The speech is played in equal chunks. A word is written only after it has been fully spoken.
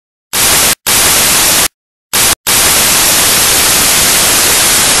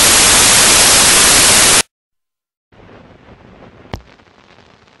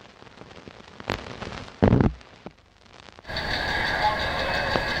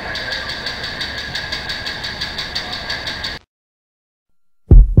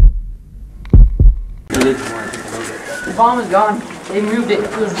The bomb is gone. They moved it.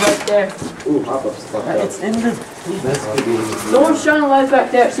 It was right there. Ooh, pop-up's fucked up. It's in the... Someone's shining lights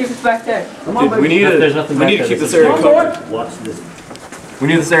back there. See if it's back there. Come on, dude, we need to keep this area covered. Watch this. We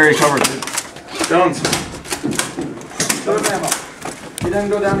need this area covered, dude. Stones. Stone ammo. You didn't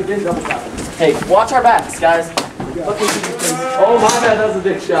go down again, double shot. Hey, watch our backs, guys. Look into your face. Oh, my bad, that was a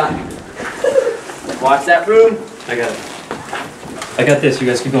dick shot. Watch that room. I got it. I got this. You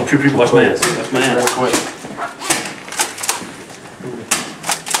guys keep going. Watch my ass. Watch my ass.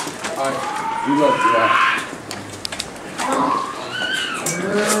 Alright, you look, yeah.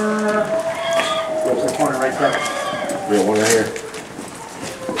 Where's the corner right there? We got one right here.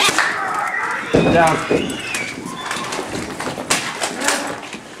 Down.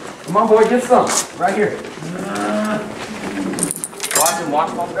 Come on, boy, get some. Right here. Watch him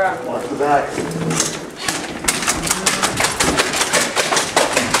off the ground. Watch the back.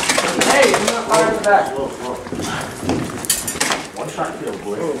 Hey, I'm gonna fire in the back. One shot kill,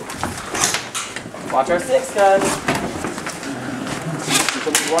 boy. Watch our six, guys.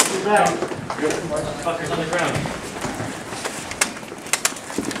 Watch the back. Fuckers on the ground.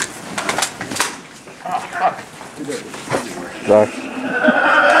 Josh.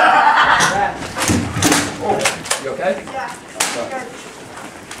 Oh, you okay? Yeah.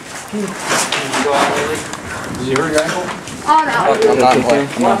 Go on, Haley. Did you hurt your ankle? Oh no. I'm not playing.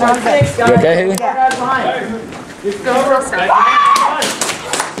 Watch our six, guys. You okay, Haley? Guys behind. You're still over. Are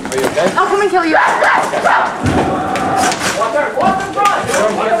you okay? I'll come and kill you. Watch our front.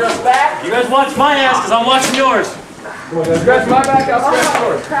 Back. You guys watch my ass because I'm watching yours. Scratch my back, I'll scratch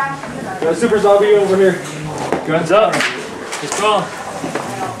yours. Got a super zombie over here. Guns up. Just crawl.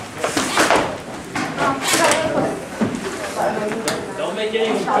 Don't make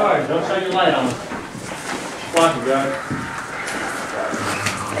anyone charge. Don't shine your light on them. Block it, guys.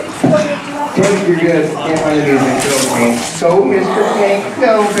 Good, you're good. Can't find anything. So, Mr. Pink,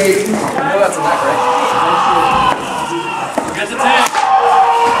 go, baby. I know that's a neck, right? Get the tank.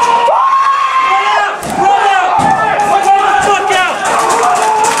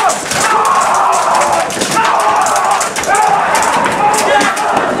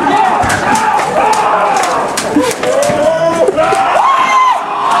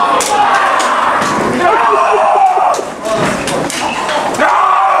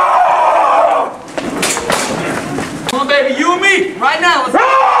 Right now, let's go.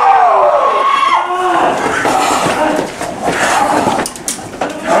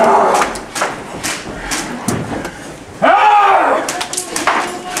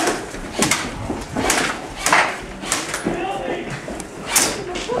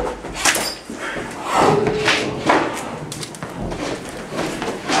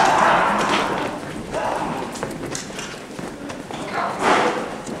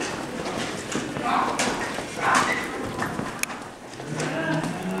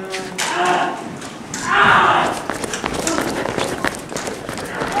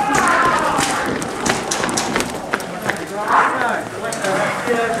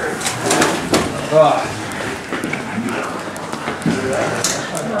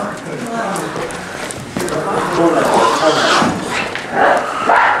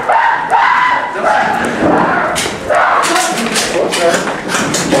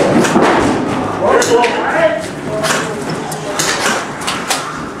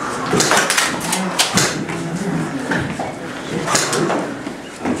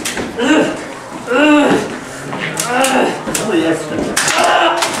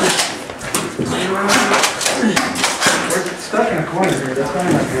 Stuck in a corner here, that's not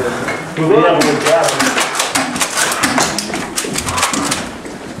like good.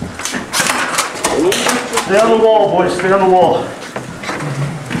 Stay on the wall, boys. Stay on the wall.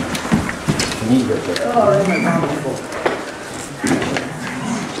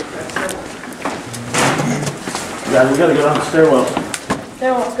 Yeah, we gotta get on the stairwell.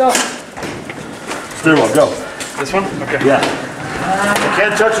 Stairwell, go. Stairwell, go. This one? Okay. Yeah. You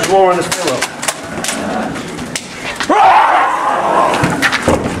can't touch us while we're on the stairwell.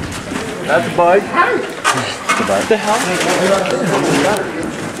 That's a bug. What the hell?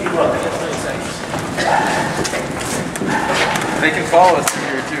 They can follow us through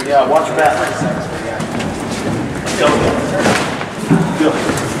here too. Yeah, watch your back. Go. Go.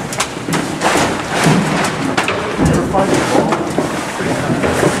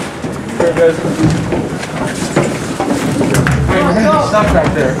 There, guys. Wait, stuck back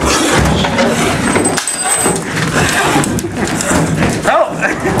there. Help!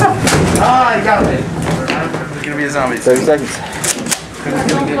 Ah, you got me. It's gonna be a zombie. 30 seconds.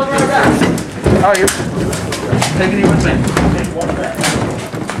 Oh, you take it even with me.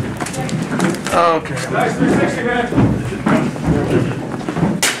 Okay. Nice 360, man.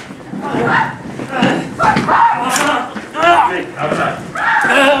 Outside.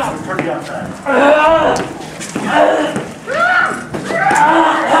 Turn you outside.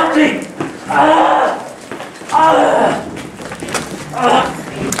 Help me!